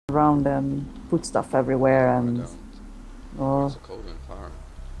around and put stuff everywhere and... Oh, it's a cold and farm.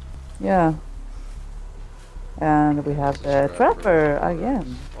 Yeah. And we have the trapper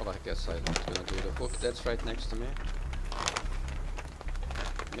again. Well, I guess I'm not gonna do the hook. That's right next to me.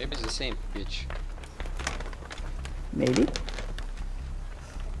 Maybe it's the same bitch. Maybe.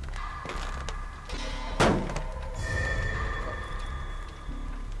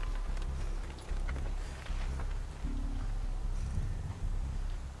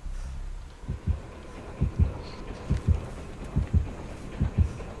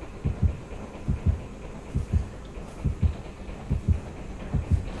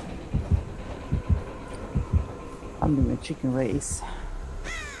 I'm doing a chicken race.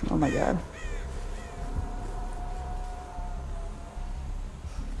 Oh my god.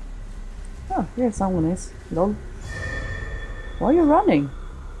 Oh, here someone is. Lol. Why are you running?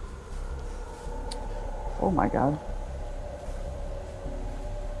 Oh my god.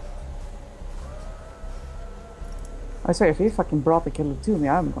 I swear, if he fucking brought the killer to me,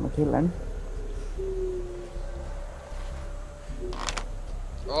 I'm gonna kill him.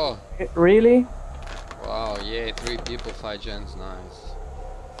 Oh! Really? Wow, yay, 3 people, 5 gens, nice.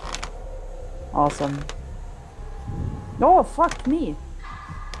 Awesome. Oh, fuck me!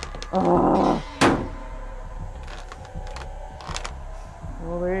 Oh,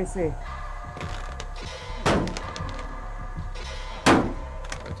 where is he?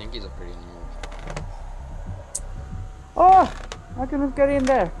 I think he's a pretty noob. Oh! I couldn't get in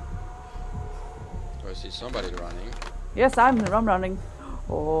there. Do I see somebody running? Yes, I'm running.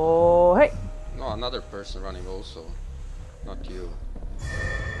 Oh, hey! No, another person running also. Not you.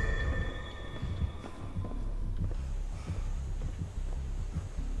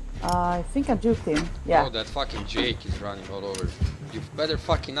 I think I juked him. Yeah. Oh, that fucking Jake is running all over. You better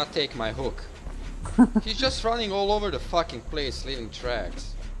fucking not take my hook. He's just running all over the fucking place, leaving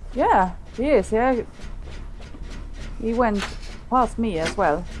tracks. Yeah, he is. Yeah. He went past me as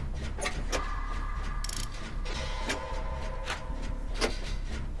well.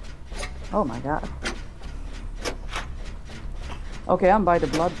 Oh my god. Okay, I'm by the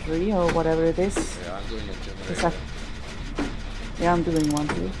blood tree or whatever it is. Yeah, I'm doing a generator. Yeah, I'm doing one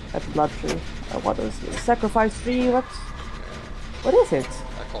too. At the blood tree. What is it? Sacrifice tree? What? Yeah. What is it?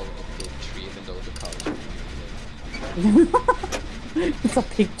 I call it a pig tree, even though the color is It's a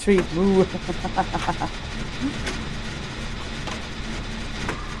pig tree. Moo.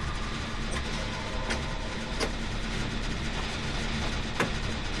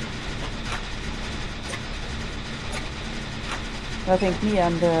 I think me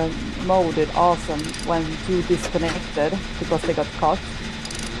and Mo did awesome when two disconnected because they got caught.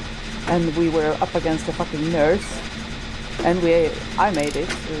 And we were up against a fucking nurse. And I made it.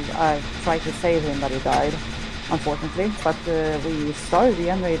 I tried to save him, but he died, unfortunately. But we started the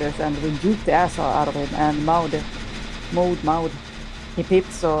generators and we juked the ass out of him and mowed. He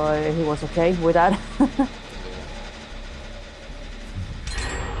peeped, so he was okay with that.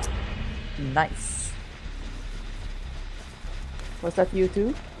 Nice. Was that you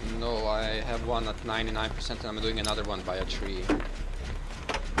too? No, I have one at 99% and I'm doing another one by a tree.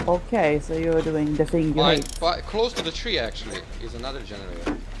 Okay, so you're doing the thing you hate. Close to the tree actually is another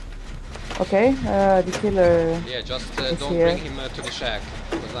generator. Okay, the killer. Yeah, just don't here. bring him to the shack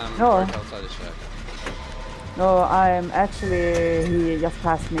because I'm No. right outside the shack. No, I'm actually. He just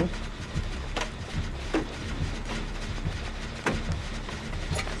passed me.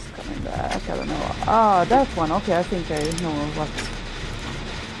 He's coming back. I don't know. Ah, that one. Okay, I think I know what.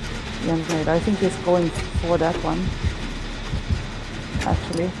 I think he's going for that one.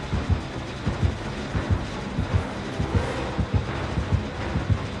 Actually.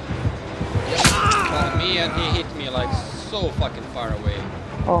 Called me and he hit me like so fucking far away.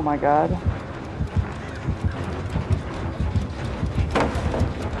 Oh my god.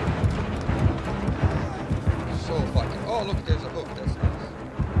 So fucking. Oh look, there's a hook. That's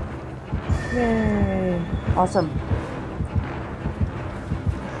nice. Yay! Awesome.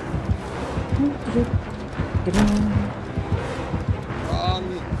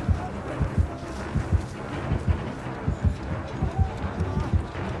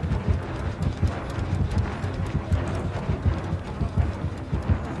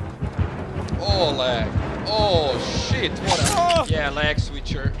 Oh lag. Oh shit, what a... Yeah, lag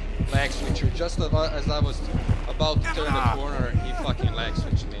switcher. Lag switcher. Just as I was about to turn the corner, he fucking lag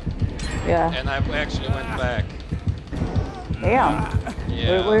switched me. Yeah. And I actually went back. Damn.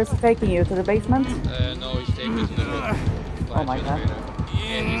 Yeah. Where's he taking you? To the basement? No, he's taking me to the room. Oh my god.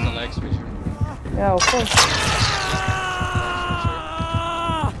 Yeah, he's a lag switcher. Yeah, of course.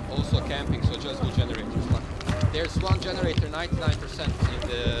 Also camping, so just no generators. There's one generator, 99% in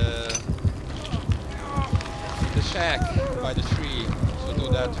the shack by the tree. So do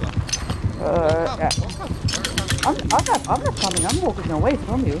that one. Yeah. I'm not coming. I'm walking away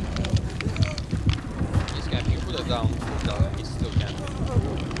from you. He's camping. Put it down. Put it down. He's still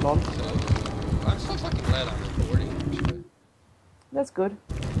camping. Lol. So I'm so fucking glad I'm recording. Actually. That's good.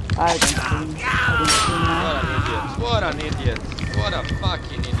 I didn't stream now. What an idiot! What a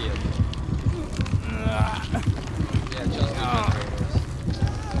fucking idiot! Yeah, just do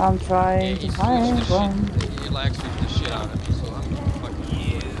generators. I'm trying to find one. He lags with the shit out of me, so I'm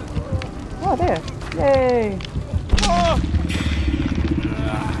fucking. Oh, there. Yay!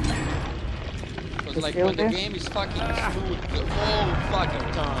 Because like when the game is fucking smooth the whole fucking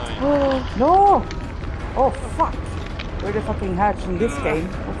time. Oh, no! Oh, fuck. We're the fucking hatch in this game.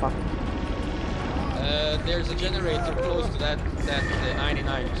 Oh, fuck. There's a generator close to that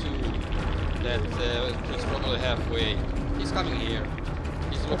 99-2 that is probably halfway. He's coming here.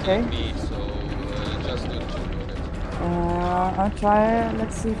 He's looking at me, so just do the generator. I'll try.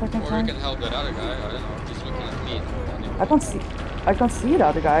 Let's see if I can Or find. you can help that other guy. I don't know. He's looking at me. I can't see the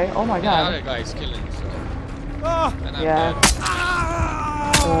other guy. Oh my The god. other guy is killing, so. And I'm Yeah.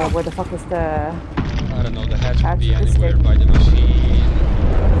 dead. Where the fuck is the I don't know. The hatch could be Hatch anywhere escape. by the machine.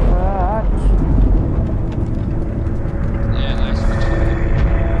 fuck? Yeah, nice switchlag.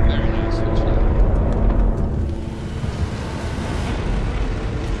 Very nice switchlag.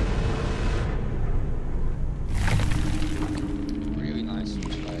 Really nice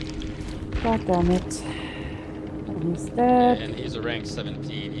switchlag. God damn it. And he's dead. And he's a rank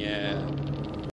 17, yeah.